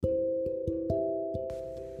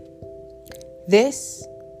This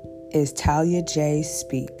is Talia J.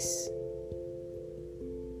 Speaks.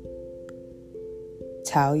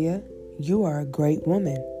 Talia, you are a great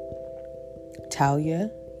woman.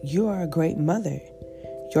 Talia, you are a great mother.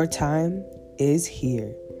 Your time is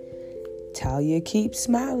here. Talia, keep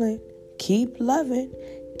smiling, keep loving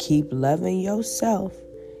yourself.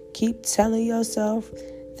 Keep telling yourself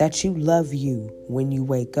that you love you when you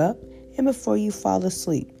wake up and before you fall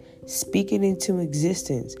asleep. Speak it into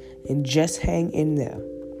existence and just hang in there.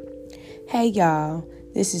 Hey y'all,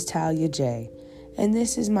 this is Talia J, and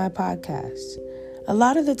this is my podcast. A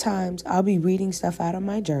lot of the times I'll be reading stuff out of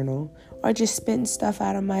my journal or just spitting stuff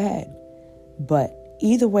out of my head. But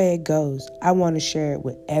either way it goes, I want to share it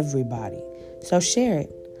with everybody. So share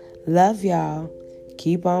it. Love y'all.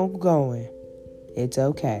 Keep on going. It's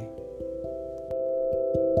okay.